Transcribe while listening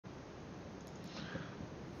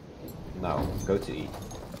No, go to E.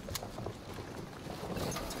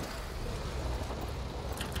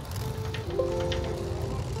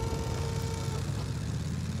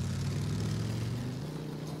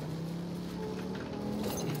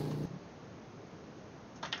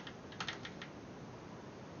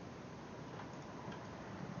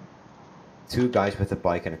 Two guys with a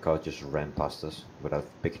bike and a car just ran past us without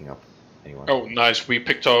picking up anyone. Oh, nice. We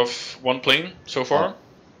picked off one plane so far.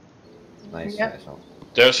 Oh. Nice, Yeah. nice.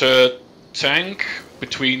 There's a tank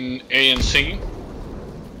between A and C.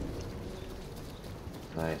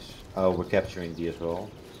 Nice. Oh, we're capturing D as well.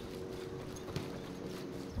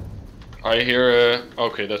 I hear.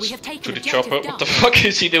 Okay, that's to the chopper. What the fuck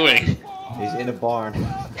is he doing? He's in a barn.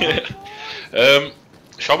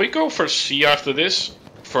 Shall we go for C after this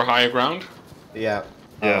for higher ground? Yeah.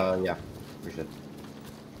 Yeah. We should.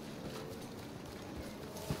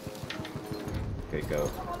 Okay, go.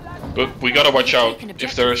 But we gotta watch out.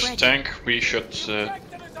 If there's a tank, we should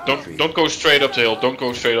don't go straight up the hill. Don't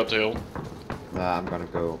go straight up the hill. Nah, I'm gonna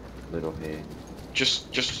go a little here.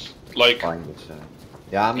 Just like Find this,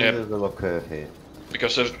 yeah, I'm in a little curve here.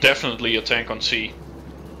 because there's definitely a tank on C.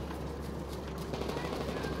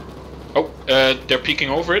 Oh, they're peeking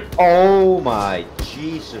over it. Oh my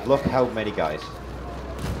Jesus! Look how many guys.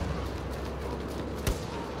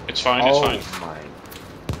 It's fine. It's fine. Oh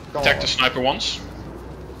my. Attack the sniper once.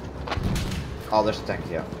 Oh, there's a tank.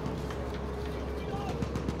 Yeah.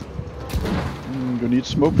 You need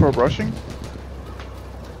smoke for rushing?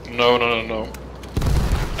 No.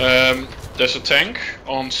 There's a tank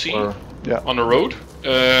on C. Yeah. On the road.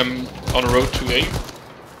 On the road to A.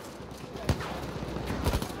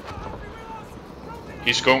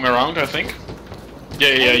 He's going around, I think.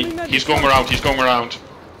 Yeah. He's going around. He's going around.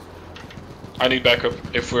 I need backup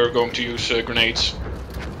if we're going to use grenades.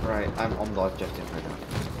 Right, I'm on the objective right now.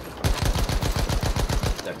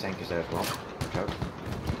 Their tank is there as well. Watch out.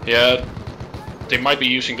 Yeah, they might be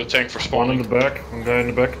using the tank for One spawning. in the back, one guy in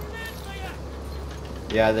the back.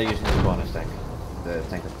 Yeah, they're using the spawners tank. The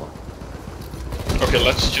tank is spawn. Okay,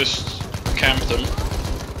 let's just camp them.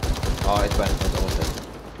 Oh, it's almost dead.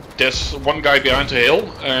 There's one guy behind the hill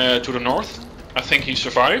to the north. I think he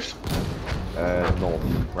survived. North,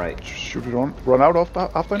 right. Should we run out of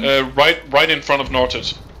after him? Right in front of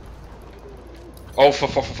Norted. Oh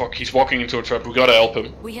fuck! He's walking into a trap. We gotta help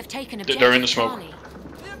him. We have taken They're in the smoke.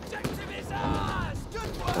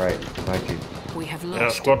 Right, thank you. We have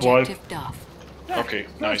lost squad wipe. objective Duff. Okay,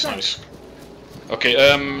 nice. Okay,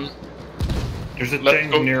 There's a let's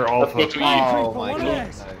tank go near let's Alpha. go to E. Oh my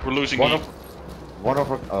god. We're losing One E.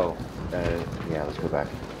 of our, yeah, let's go back.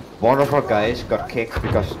 One of our guys got kicked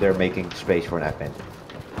because they're making space for an admin.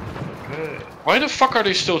 Okay. Why the fuck are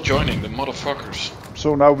they still joining, the motherfuckers?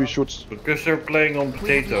 So now we should. Because they're playing on We have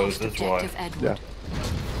potatoes, lost that's why. objective Edward.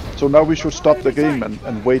 Yeah. So now we should stop the game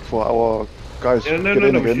and wait for our guys Yeah, to no, get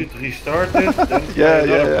in we again. should restart it, then Yeah, play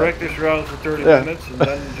another yeah. practice round for 30 Yeah. minutes, and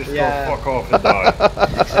then just Yeah. go fuck off and die.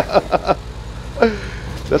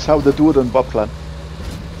 That's how they do it in Bob Clan.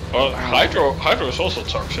 Well, Hydro is also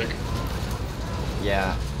toxic.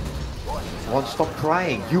 Yeah. One, stop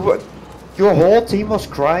crying. Your whole team was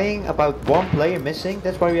crying about one player missing.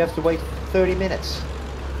 That's why we have to wait 30 minutes.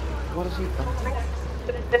 What is he?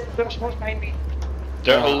 There's one behind me.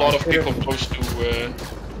 There are a lot of people close to.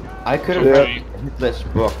 I could have Yeah. hit this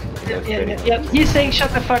book. Yeah. He's saying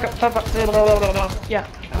shut the fuck up. Blah, blah, blah, blah. Yeah.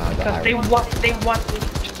 the Because they want it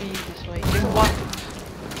to be this way. They want.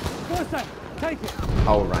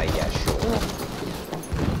 Oh right, yeah, sure.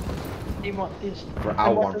 They want this. For They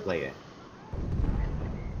our want one us- player.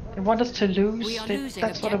 They want us to lose. We are They- losing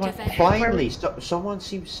That's what I want. objective Finally, someone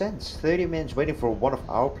seems sense. 30 minutes waiting for one of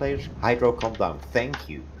our players. Hydro, calm down. Thank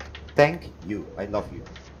you. Thank you. I love you.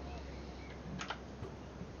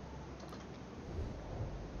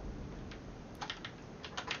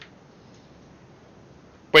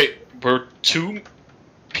 Wait, we're 2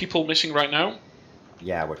 people missing right now?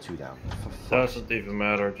 Yeah, we're 2 down. Doesn't even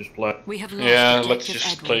matter, just play. We have lost Yeah, objective let's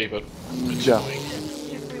just Edward. play, but it's Yeah. annoying.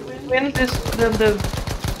 If we win this, then the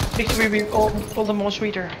victory will be all the more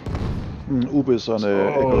sweeter. Ube is on Oh,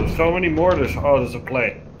 Echo. so many mortars. Oh, there's a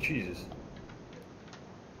plane. Jesus.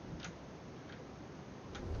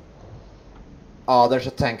 Oh, there's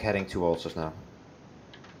a tank heading towards us now.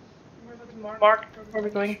 Mark, where are we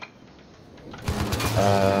going?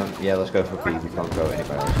 Yeah, let's go for B. We can't go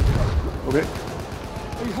anywhere else. Okay.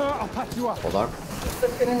 Hold on.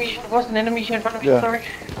 There's enemy. There was an enemy here in front of me. Yeah. Sorry.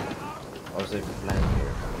 What was the plan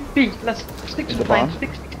here? B. Let's stick to In the the plan. barn? Stick.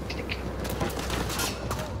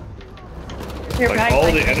 Here, Like behind, all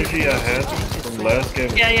behind. the energy I had from last game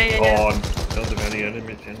is Yeah. gone. Don't have any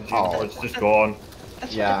energy Oh. anymore, it's just gone.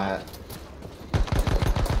 That's Yeah,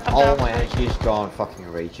 All my energy is gone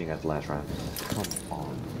fucking raging at the last round. Come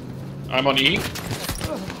on. I'm on E.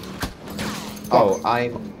 Oh,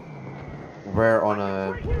 we're on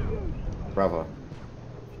a Bravo.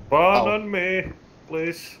 Spawn on me,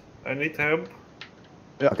 please. I need help.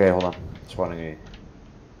 Yeah. Okay, hold on. Spawning A.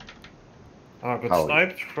 I got Oh.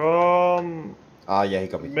 sniped from Ah, yeah, he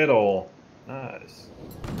got me. middle. Nice.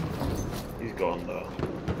 He's gone though.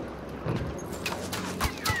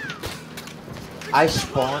 I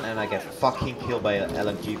spawn and I get fucking killed by an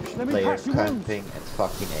LMG player camping at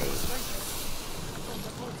fucking A.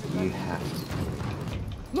 You have to.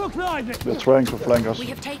 Look lively! They're trying to flank us. We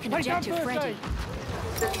have taken objective Freddy.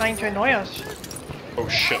 They're trying to annoy us. Oh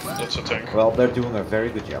shit, that's a tank. Well, they're doing a very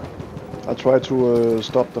good job. I try to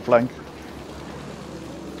stop the flank.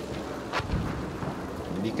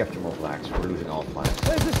 We need to capture more flags. We're losing all flags.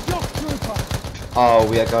 There's a shock trooper! Oh,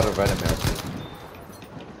 we got a random in our team.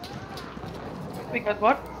 We got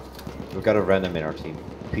what? We got a random in our team.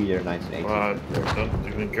 Peter 1980. Don't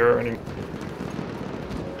even care anymore.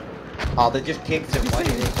 Oh, they just kicked him. Why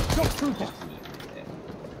did they? Shock trooper!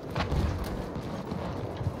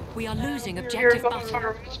 We are losing You're objective going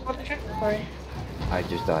Butter. for a spot check? Sorry. I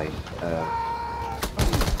just died.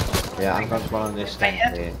 Yeah, I'm gonna spawn on this tank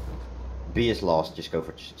here. B is lost, just go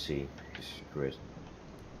for C. Just screw it.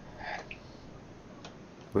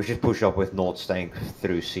 We should push up with Nord's tank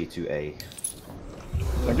through C to A.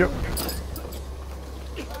 Thank you.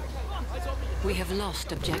 We have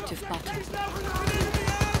lost objective Butter.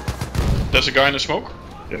 There's a guy in the smoke.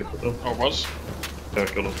 Yeah, killed him. Or was. Yeah,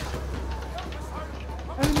 killed him.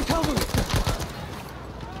 Enemy cover!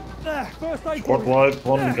 There, first aid. Squad wide,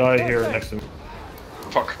 one guy here next to me.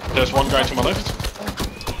 Fuck. There's one guy to my left.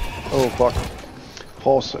 Oh fuck.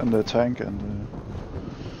 Horse and the tank and.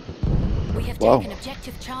 We have Wow. taken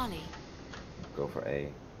objective Charlie. Go for A.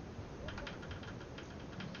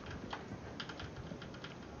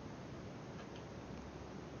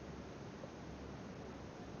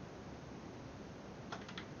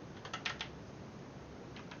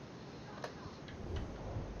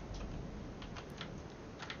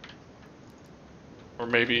 Or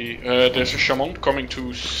maybe there's a shaman coming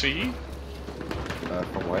to C.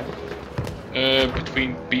 From where?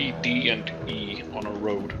 Between B, D and E on a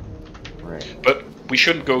road. Right. But we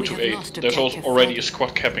shouldn't go We to have A. lost There's objective already a Freddy.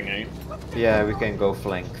 squad capping A. Yeah, we can go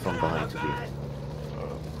flank from behind to B.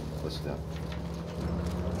 Let's do that.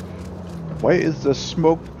 Why is the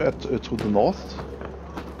smoke at to the north?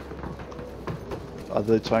 Are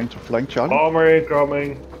they trying to flank Charlie? Bomber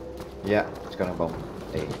incoming. Yeah, it's gonna bomb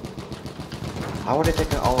A. How are they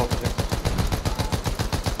taking all of them?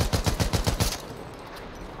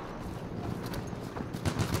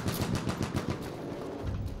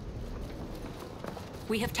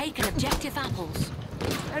 We have taken objective Apples.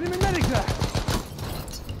 Enemy medic there!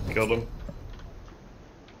 Killed him.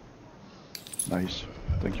 Nice.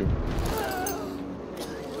 Thank you.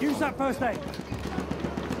 Use that first aid!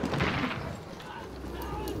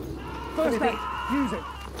 First aid! Use it!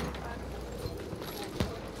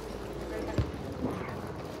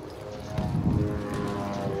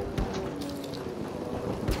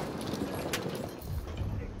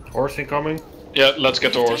 Horse incoming. Yeah, let's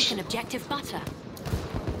get the We have horse. taken objective Butter.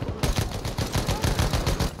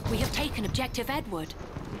 We have taken objective Edward.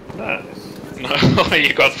 Nice. No,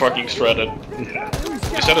 you got fucking shredded. Yeah.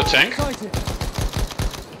 Is that a tank? Sighted.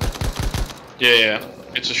 Yeah,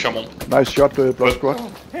 it's a shaman. Nice shot, Blood Squad.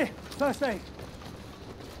 Here, first aid.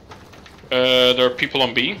 There are people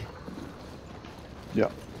on B. Yeah.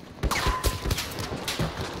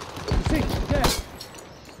 See, there.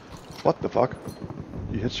 What the fuck?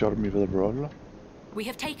 He headshotted me with a brawler. We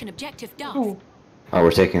have taken objective Duff. Ooh. Oh,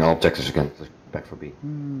 we're taking all objectives again. Let's back for B.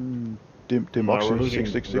 Hmm. We're Demoxy losing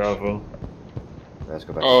 666. Bravo. Let's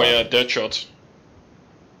go back. Oh to yeah, dead shots.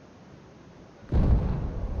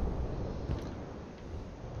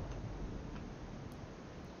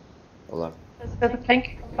 Hold on. There's a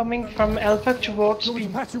tank coming from Alpha towards Look B. to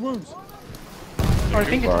patch your wounds. Or I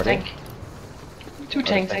think it's a Guarding. tank. Two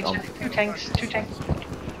tanks tank on. actually. Two tanks.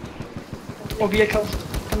 Or vehicles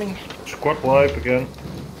coming. Squad wipe again.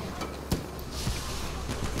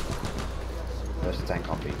 There's a tank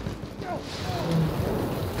on B.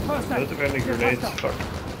 First Don't aid. have any grenades. Fuck.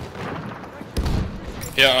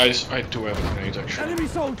 Yeah, I do have a grenade actually. Enemy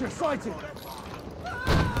soldier sighted.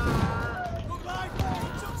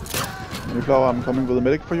 Mayflower, I'm coming with a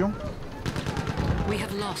medic for you. We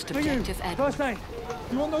have lost For you. objective Edward. First aid.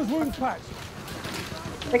 You want those wounds patched?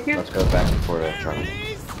 Thank you. Let's go back for the Charlie.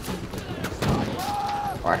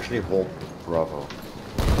 Or actually hold Bravo.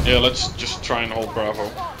 Yeah, let's just try and hold Bravo.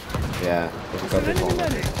 Yeah, we got this Enemy one.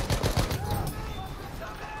 medic.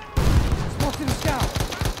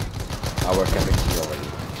 our camping already.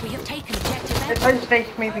 We have taken objective Let's Edward. stay,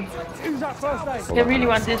 maybe. Use that first aid. They really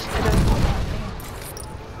want this.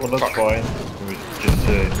 Well, that's fine. We just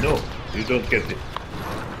say, no, you don't get it.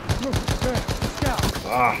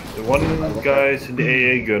 Ah, the one guy's in the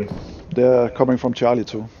AA gun. They're coming from Charlie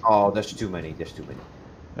too. Oh, there's too many. There's too many.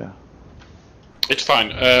 Yeah. It's fine.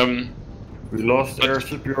 We lost air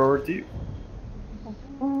superiority.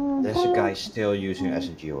 There's a guy still using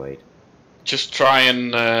SMG 08. Just try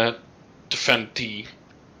and defend T.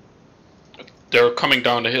 They're coming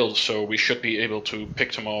down the hill, so we should be able to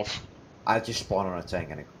pick them off. I just spawned on a tank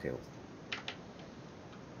and I got killed.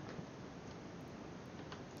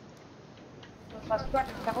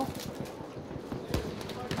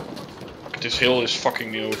 This hill is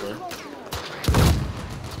fucking me over.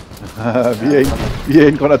 we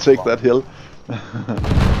ain't gonna take that hill.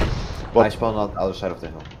 I spawned on the other side of the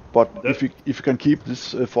hill. But if you can keep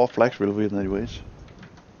this 4 flags, we'll win anyways.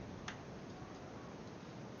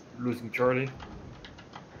 Losing Charlie.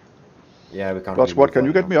 Yeah, we can't. Blood really Squad, move can you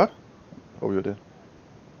on get me now. up? Oh, you're dead.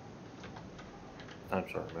 I'm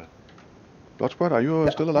sorry, man. Blood Squad, are you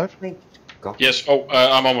still alive? Yes, oh,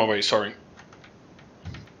 I'm on my way, sorry.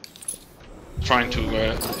 Trying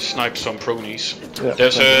to snipe some pronies. Yeah,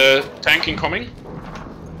 There's a tank incoming.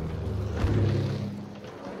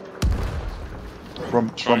 From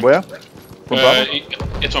where? From Bravo?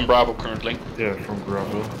 It's on Bravo currently. Yeah, from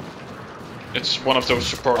Bravo. It's one of those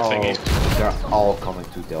support thingies. They're all coming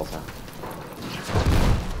to Delta.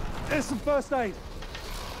 There's some first aid.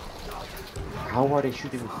 How are they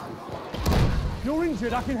shooting me? You're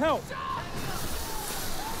injured, I can help.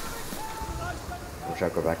 Or should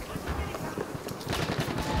I go back?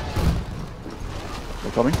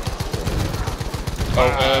 They're coming.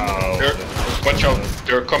 Watch out,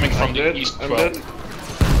 they're coming from the Dead. east I'm 12. dead.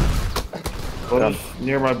 One is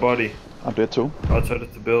near my body, I'm dead too. outside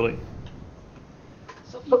of the building.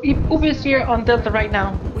 So Ube is here on Delta right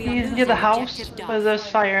now. We are He's near the losing house objective Duff. where there's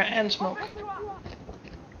fire and smoke.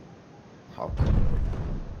 How?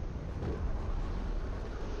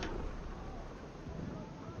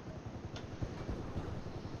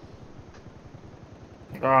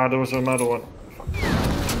 Ah, there was another one.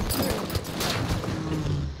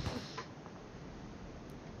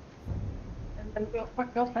 And what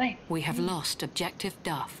else my name? We have lost objective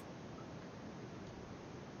Duff.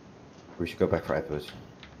 We should go back for Edwards.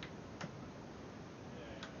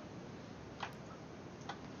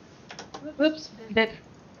 Oops, dead.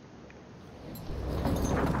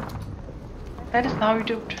 That is how you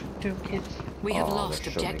do kids. We have Oh, lost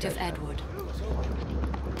there's so many objective guys. Edward.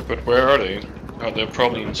 But where are they? Are they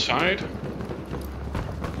probably inside?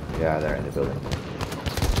 Yeah, they're in the building.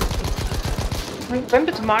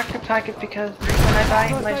 Remember to mark the target because when I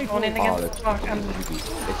die, when I spawn in again, that's mark and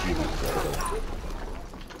It's you.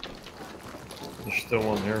 There's still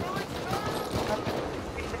one here.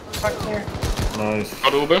 mark there. Nice.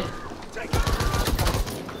 Got Uber?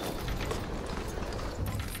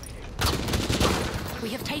 We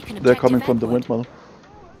have taken objective They're coming from the Edward. windmill.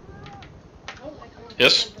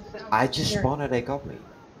 Yes? I just spawned and they got me.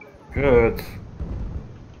 Good.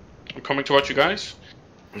 I'm coming towards you guys.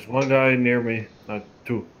 There's one guy near me.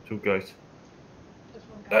 Two guys.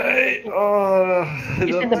 Hey! Oh,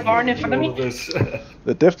 He's in the barn in front of me.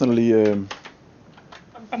 They definitely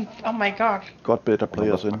Oh my god. got better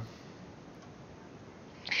players in.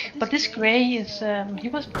 But this Gray is, he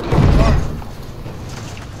was...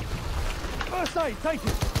 First aid, take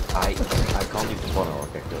it. I can't even spawn or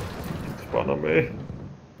get killed. Spawn on me.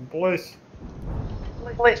 Please.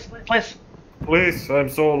 Please. Please, I'm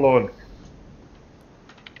so alone.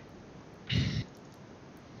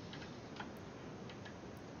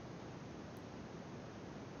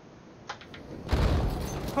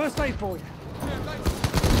 First aid for you. I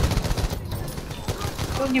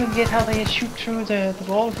don't even get how they shoot through the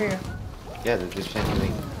wall here. Yeah, they're just sending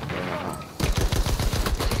me.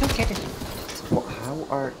 I don't get it. Well, how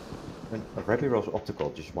are... When a Rebby rolls optical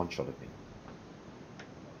just one-shotted me.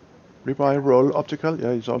 Rebuy roll optical.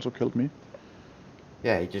 Yeah, he's also killed me.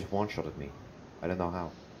 Yeah, he just one-shotted me. I don't know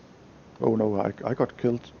how. Oh no, I got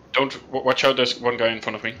killed Watch out, there's one guy in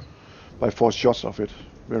front of me. by 4 shots of it.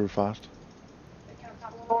 Very fast.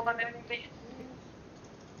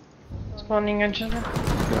 Spawning on children.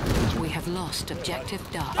 We have lost objective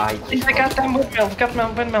Duff. I I got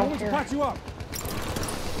that windmill Let's here. patch you up.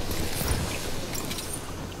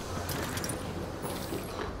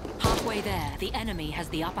 Halfway there, the enemy has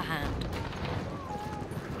the upper hand.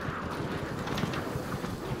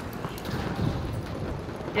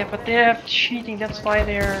 Yeah, but they're cheating, that's why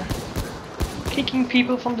they're kicking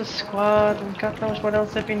people from the squad and God knows what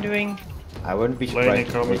else they've been doing. wouldn't be Lane surprised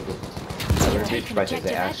if incoming. they We we're have beach taken right if they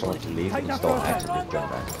objective ask someone Edward. to leave, we can still actively join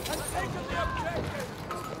back.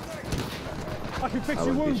 I can fix I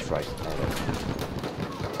your would be wounds. surprised.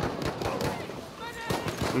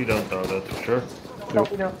 We don't know that for sure. No,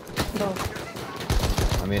 no, no.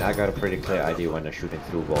 I mean, I got a pretty clear idea when they're shooting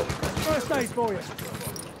through walls. First aid for you.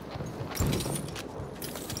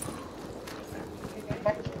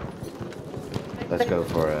 Let's go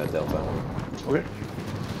for Delta. Okay.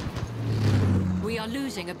 We are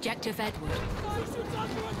losing objective Edward.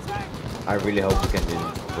 I really hope we can win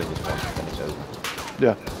this one when it's over.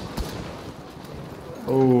 Yeah.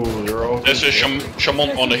 Oh, they're all. There's a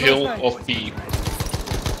shaman on the hill of B.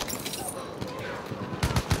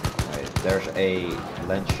 Right, there's a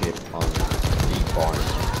land ship on the barn.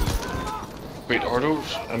 Wait, are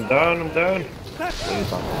those? I'm down, I'm down.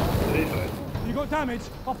 Please, You got damage?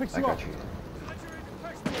 I'll fix I you up. got you.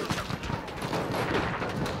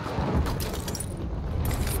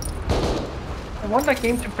 I want that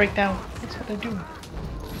game to break down. That's what I do.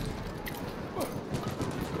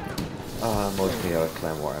 Mostly a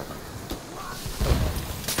Clanwar.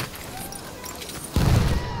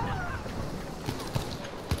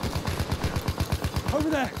 Over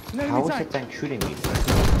there. An enemy How is the tank. tank shooting me?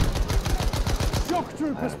 Shock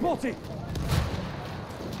trooper spotted.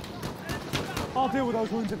 I'll deal with those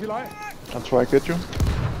wounds if you like. I'll try to get you.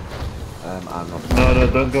 I'm not. No,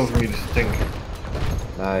 don't go for me to stink.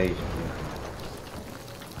 Nice.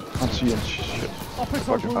 Can't see any shit. I'll fix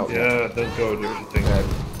those wounds. Oh, Yeah, don't go, there's a thing.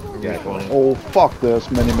 Yeah, Respawning. Oh fuck, there's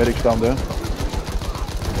many medics down there.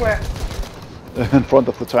 Where? In front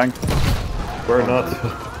of the tank. We're not.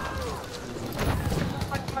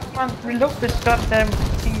 Come on, reload this goddamn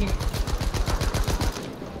thingy.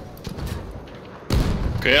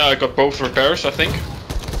 Okay, I got both repairs, I think.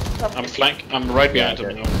 I'm right behind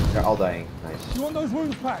them now. They're all dying. Nice. You want those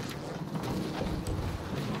wounds packed?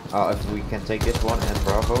 If we can take this one and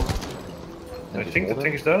Bravo. I just think the hold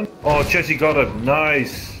thing it. is down. Oh, Jesse got it.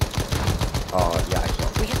 Nice. Oh, yeah, I saw.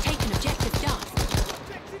 We have taken objective Duff.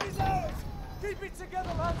 Objective is ours. Keep it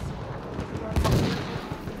together, lads.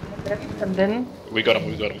 And then We got him,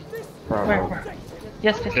 we got him. Bravo. where?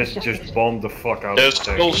 Yes, yes, Jesse yes, just yes. bombed the fuck out There's of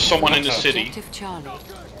the still tank. someone in the city. Objective Charlie.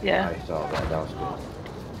 Yeah. I saw that. That was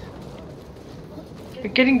good. We're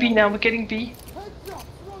getting B now. We're getting B.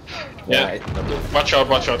 Yeah. It, Watch out,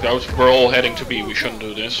 guys. We're all heading to B. We shouldn't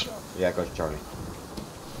do this. yeah, go to Charlie.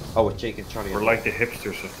 Oh, with Jake and Charlie. We're like the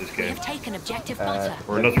hipsters of this We game. have taken objective Butter.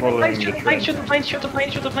 We're not following Plane, the shoot the plane, trend. shoot the plane, shoot the plane,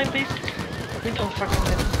 shoot the plane, please. We don't fucking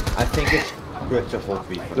win. I think it's good to hold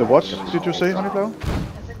B. For The now, what because did you say, Honeyflower?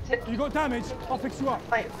 You got damage? I'll fix you up.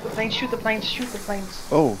 The planes, shoot the planes, shoot the planes.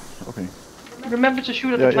 Oh, okay. Remember to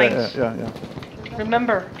shoot at Yeah, the planes. yeah.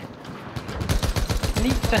 Remember. We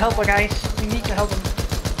need to help our guys. We need to help them.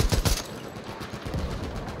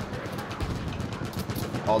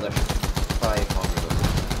 Oh, there's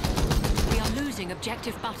 500. We are losing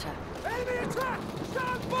objective Butter. Enemy attack!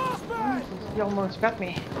 Stand fast, man! You almost got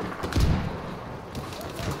me.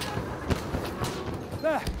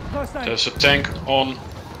 There, first aid. There's a tank on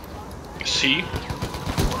C.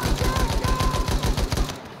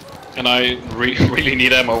 And I really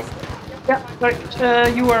need ammo. Yeah, right.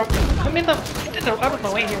 You are. I'm in the. Out of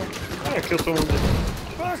my way here. I killed someone.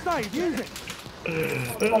 First aid, use it.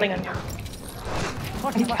 Falling on you. I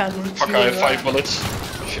You can can. Fuck, I have 5 bullets.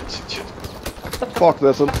 Shit. Fuck,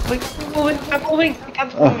 there's a... Wait, I'm moving. I'm moving. I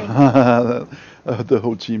can't spawn. The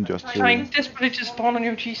whole team just Trying desperately to spawn on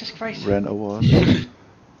you. Jesus Christ. ran over us.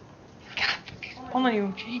 God, spawn on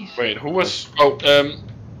you. Jeez. Wait, who was... Oh,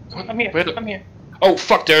 I'm here. where the- I'm here. Oh,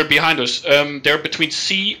 fuck, they're behind us. They're between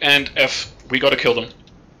C and F. We gotta kill them.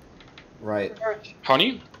 Right.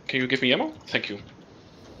 Honey, can you give me ammo? Thank you.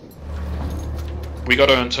 We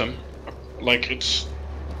gotta hunt them. Like, it's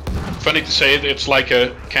funny to say it, it's like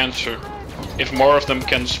a cancer. If more of them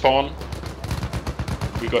can spawn,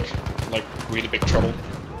 we got, like, really big trouble.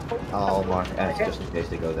 I'll mark F just in case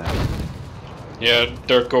they go down. Yeah,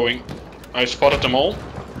 they're going. I spotted them all.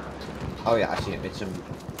 Oh yeah, I see him. It's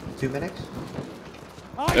 2 medics?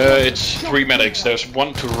 It's 3 medics. There's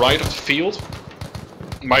one to right of the field.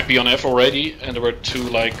 Might be on F already, and there were 2,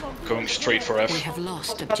 like, going straight for We F. have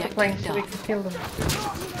lost Got the plane objective so we Duff. can kill them.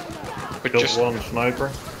 But Killed one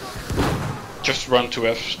sniper. just run to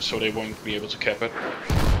F so they won't be able to cap it.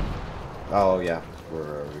 Oh yeah,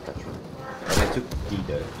 we're recapturing. And I took D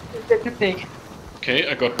though. They're too big. Okay,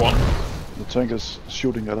 I got one. The tank is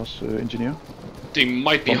shooting at us, engineer. They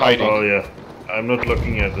might be hiding. Oh yeah. I'm not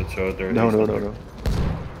looking at it, so there. No.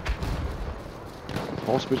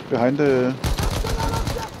 Horse behind the...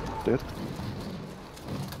 Dead.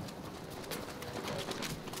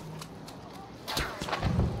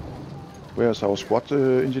 Where's our squad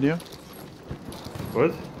engineer? What?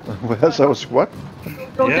 Where's our squad?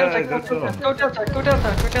 Go Yeah, Delta, I go don't know. Delta, go Delta, go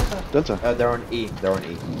Delta, go Delta. Delta. They're on E. They're on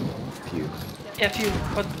E. Few. Yeah, few.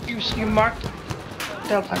 But you marked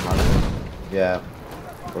Delta. I'm on it. Yeah.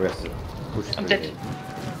 We have to push I'm through dead. it.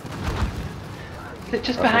 They're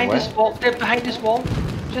just From behind where? this wall. They're behind this wall.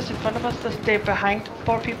 Just in front of us. They're behind.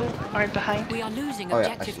 4 people are behind. We are losing Oh, yeah,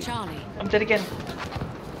 I objective see. Charlie. I'm dead again.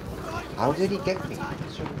 How did he get me?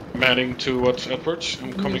 I'm heading towards Edwards.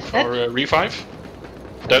 I'm coming Is that- for revive.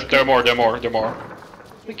 There are more. There are more.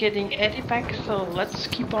 We're getting Eddie back, so let's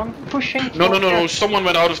keep on pushing. No. Someone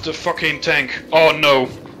went out of the fucking tank. Oh no.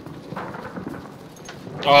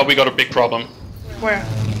 Oh, we got a big problem. Where?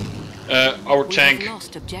 Our We tank. have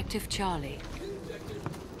lost objective Charlie.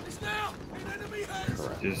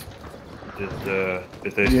 Just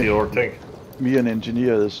did they steal our tank? Me and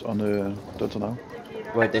engineer is on Delta now.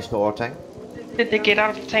 Wait, they stole our tank? Did they get out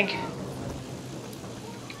of the tank?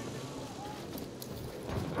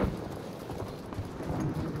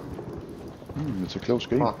 It's a close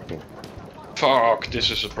game. Fuck. Fuck,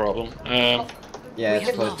 this is a problem. Yeah, We it's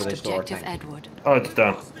have close, lost but they stole our objective tank. Edward. Oh, it's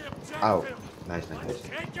down. Oh, nice.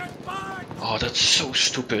 Oh, that's so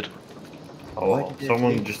stupid. Why Oh, did they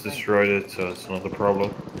someone take- just destroyed it, so it's not a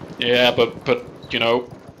problem. Yeah, but you know,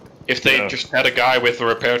 if they Yeah. just had a guy with a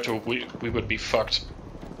repair tool, we would be fucked.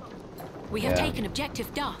 We have Yeah. taken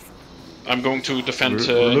objective Duff. I'm going to defend.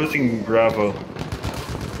 We're losing Bravo.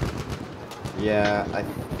 Yeah, I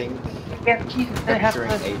think Yeah, they have capturing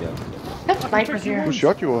the Ada. snipers here. Who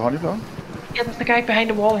shot you, Honeyflower? Yeah, there's the guy behind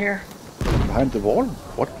the wall here. Behind the wall?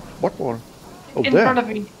 What wall? Oh, In there. front of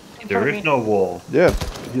me. In There front of is me. no wall. Yeah,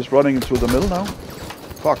 he's running into the middle now.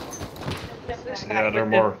 Fuck. This guy Yeah, there are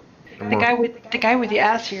with more. The guy with the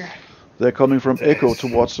ass here. They're coming from Echo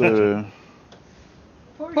towards.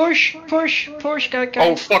 Push, guy.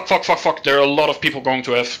 Oh fuck! There are a lot of people going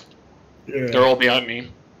to F. Yeah. They're all behind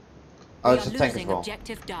me. Oh, We it's are a tank as losing well.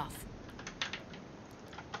 objective Duff.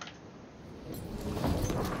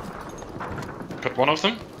 Got one of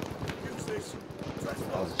them.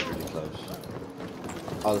 Oh, it's really close.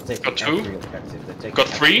 Oh, they're taking Got two. every objective. They're taking Got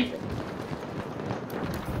three. every-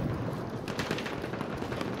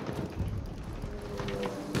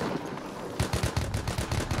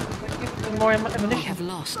 More We ammunition. have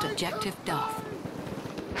lost objective Duff.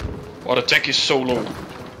 Oh, the tank is so low.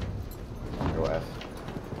 Go F.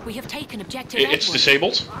 We have taken objective It's Edward.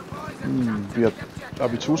 disabled. Are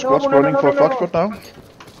we two squads no, running no, for no, no. Foxtrot now?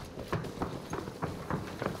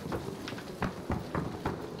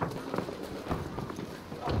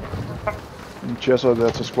 Chessa,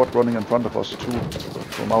 there's a squad running in front of us too,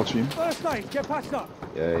 from our team. First aid, get patched up.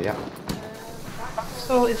 Yeah.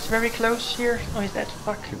 So it's very close here. Oh, he's dead.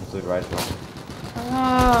 Fuck. People to the right as well.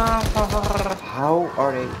 Ah, How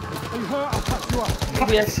are they? You hurt, I'll patch you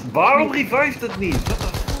up. yes. Waarom revived het niet? What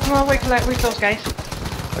the Oh, we're close, guys.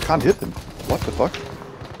 I can't hit them. What the fuck?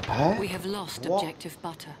 Huh? We have lost What? objective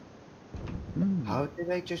Butter. How did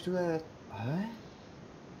they just do that? Huh?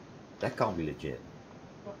 That can't be legit.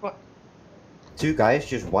 What? 2 guys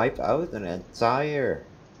just wiped out an entire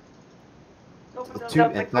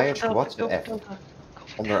entire squads at F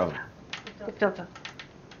on their own. Delta.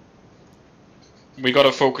 We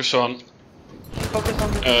gotta focus on Focus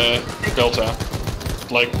on the Delta.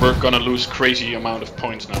 Like we're gonna lose crazy amount of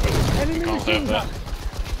points now, but we Enemy can't have machine that.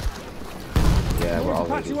 Yeah, we're Patch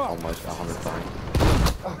already you up. almost 100 times.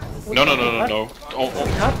 No.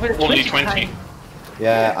 Not with Only 20 20. time.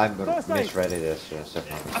 Yeah, I'm gonna First aid. misread it as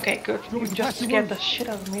 700. Okay, good. You just scared the shit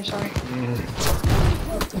out of me, sorry.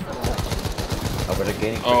 Oh, but they're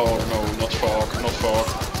gaining. Oh no, not fog.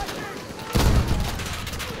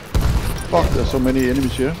 Fuck, there's so many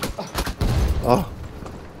enemies here. Oh,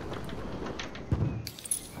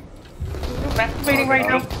 Masturbating right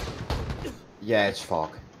now. Yeah, it's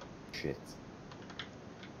fog. Shit.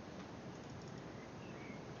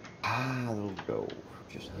 I'll go.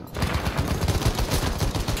 Just now.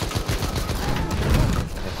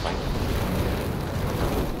 That's fine.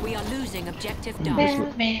 We are losing objective Duff.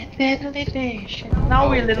 Now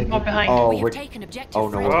we're a little more behind. Oh, We have we're- taken objective oh,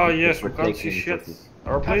 no, Fred. Oh yes, we We're can't see taking shit. Turkey.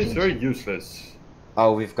 Our plane is very useless.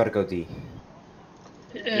 Oh, we've got to go D.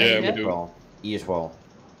 Yeah, we do. Well, E as well.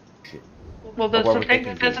 Shit. Well, there's Well, a we're tank.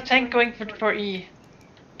 taking There's D. a tank going for E.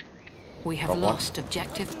 We have Got one. lost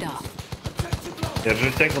objective Duff. Yeah,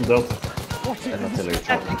 there's a tank on Delta. An artillery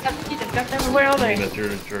truck. Where are I mean, they? that's your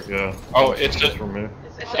truck, yeah. Oh, it's That's a from here.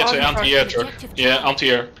 it's an anti-air truck. Yeah,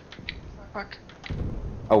 anti-air. Fuck.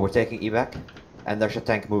 Oh, we're taking E back. And there's a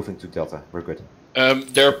tank moving to Delta. We're good.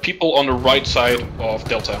 There are people on the right side of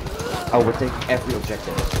Delta. Oh, we're taking every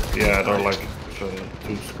objective. Yeah, they're like 2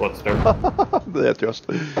 two squads there. They're just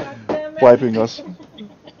wiping us.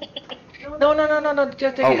 No.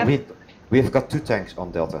 Just they Oh, have. we've got 2 tanks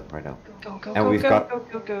on Delta right now. Go. And we've got-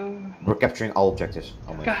 Go. We're capturing all objectives.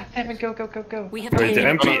 Almost. God damn it, go. We have Wait, the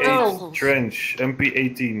taken MP8 apples. trench,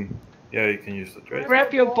 MP18. Yeah, you can use that, right?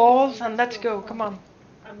 Grab your balls and let's go. Come on.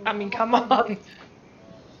 I mean, come on.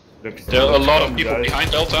 Looks There are a lot of fun, people guys.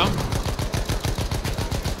 behind Delta.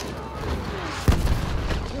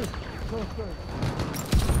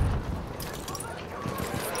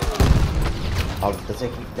 Oh,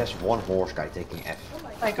 there's one horse guy taking F.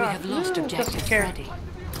 My We God. have lost Doesn't objective care. Freddy.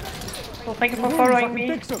 Well, thank you for following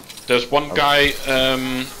me. There's one guy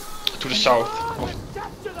to the south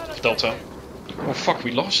of Delta. Oh fuck,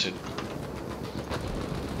 we lost it.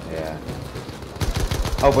 Yeah.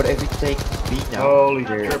 Oh, but if we take B now. Holy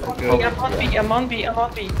we're- triple kill. I'm on B. There's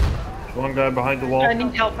one guy behind the wall. I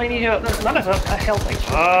need help. There's a lot of help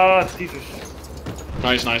actually. Ah, Jesus.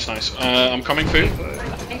 Nice. I'm coming for you.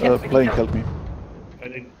 Plane killed me. I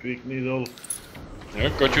need big needle. Yeah,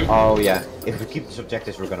 got you. Oh yeah. If we keep these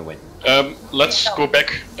objectives, we're gonna win. Let's go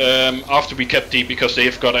back after we kept D because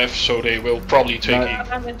they've got F, so they will probably take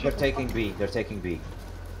No. E. They're taking B. They're taking B.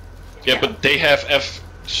 Yeah, but they have F,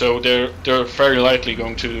 so they're very likely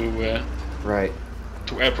going to Right.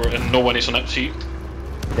 airport, and no one is on F. See,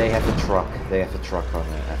 They have a truck. They have a truck on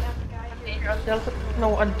F. Delta.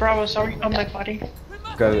 No, on Bravo. Sorry, on my body.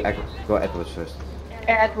 Go Edwards first.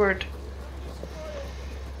 Edward.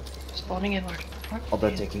 Spawning Edward. Oh,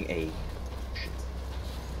 they're taking A.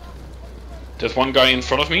 there's one guy in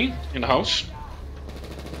front of me in the house.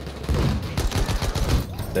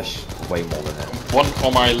 There's way more than that. One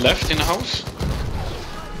on my left in the house.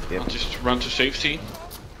 Yep. I'll just run to safety.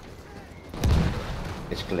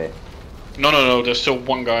 It's clear. No, there's still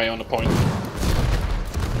one guy on the point.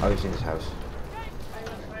 Oh, he's in his house.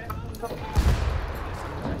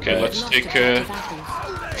 Okay, We let's have take lost objective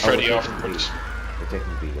apples. Freddy Oh, afterwards. They're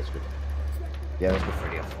taking B. That's good. Yeah, let's go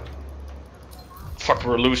Freddy afterwards. Fuck,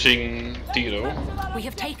 we're losing D though. We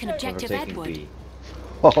have taken We're objective taking Edward. B.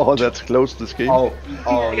 Oh, that's close this game. Oh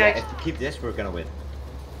yeah. guys. If we keep this, we're gonna win.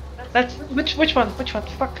 That's which one?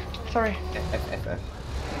 Fuck. Sorry. F.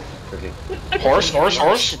 Quickly. Horse.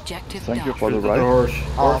 Lost objective Thank you Duff. for the The ride. horse.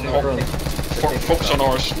 Oh Horse in no. front. Focus on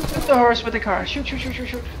horse. Shoot the horse with the car. Shoot.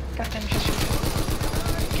 God damn, shoot.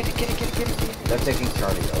 Get it. They're taking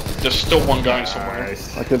Charlie though. There's still one guy somewhere.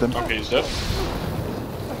 Nice. I killed him. Okay, he's dead.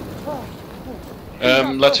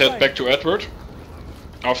 Let's head back to Edward.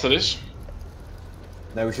 After this.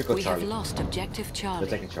 No, we should go We have Charlie. lost objective They're Charlie.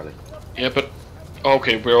 taking Charlie. Yeah, but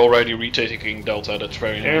okay, we're already retaking Delta. That's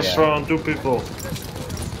very Air nice. Yeah. front, 2 people.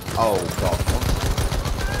 Oh god.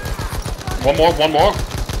 One more.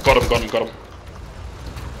 Got him.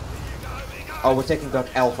 Oh, we're taking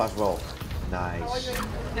back Alpha as well. Nice.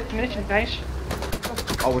 Get munition, guys.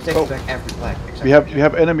 Oh, we're taking back every flag. Except We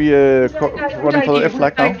have enemy running for the F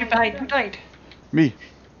flag now. Who died? Me.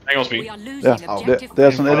 Hang on, We me. are losing Yeah. objective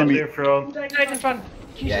There's an In front, enemy in front. Who died in front?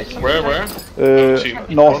 Yeah, Jesus. Where?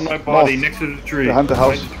 north. On my body, north. next to the tree. Behind the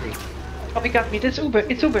house. Behind the tree. Oh, he got me. That's Uber.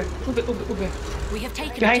 It's Uber. We have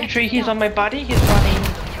taken Behind the tree, objective he's on Duff. my body. He's running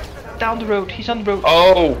down the road. He's on the road.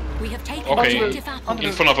 Oh, We have taken Okay. objective On apples. the in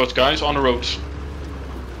road. front of us, guys, on the roads.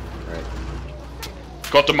 Right.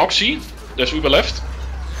 Got the Moxie. There's Uber left.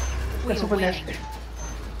 We That's are Uber winning. left.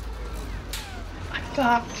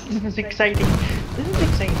 God, this is exciting.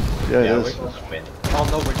 Yeah, Yeah, yes. we're gonna win. Oh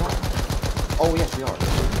no, we're not. Oh yes, we are.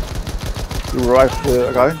 You revived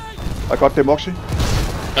the guy. I got the Moxie.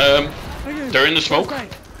 They're in the smoke.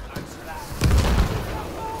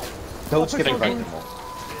 Don't skip it right anymore.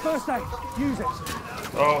 First aid. Use it.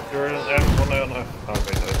 Oh, you're in F, one on F.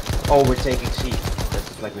 Okay, nice. Oh, we're taking C. That's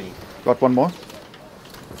the flag we need. Got one more.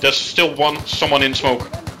 There's still someone in smoke.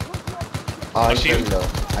 I see him.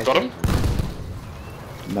 Got him.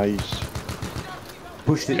 Nice.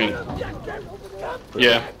 Push the E. Okay.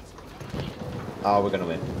 Yeah. Oh, we're gonna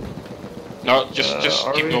win. No, just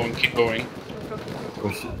are keep we? going.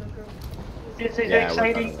 This is Yeah, we're gonna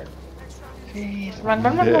exciting. win. Please, run.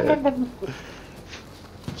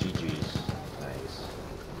 GG's. Nice.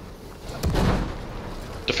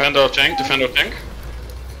 Defender tank.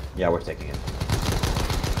 Yeah, we're taking it.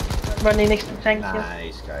 Running next to the tank. Yes.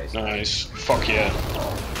 Nice, guys. Nice. Fuck yeah.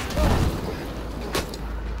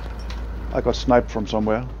 I got sniped from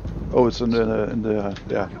somewhere. Oh, it's in the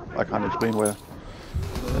yeah. I can't explain where.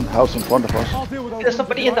 In the house in front of us. I'll deal with those. There's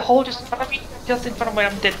somebody in the hole just in front of me. Just in front of where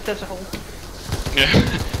I'm dead. There's a hole. Yeah.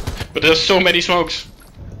 But there's so many smokes.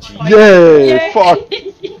 Yay! Fuck!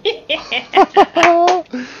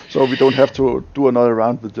 So we don't have to do another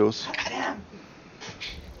round with those.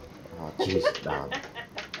 Oh jeez, man.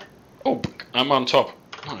 Oh, I'm on top.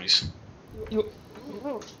 Nice.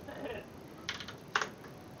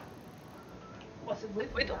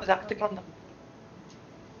 Wait op de achterkant.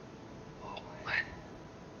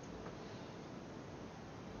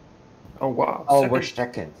 Oh wow. Oh, second. we're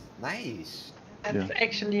second. Nice. That's Yeah.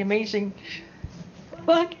 actually amazing.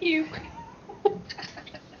 Fuck you.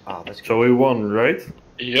 Oh, that's So we won, right?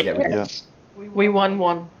 Yep. Yeah, we Yeah. We won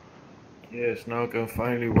one. Yes, now I can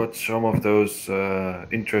finally watch some of those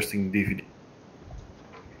interesting DVD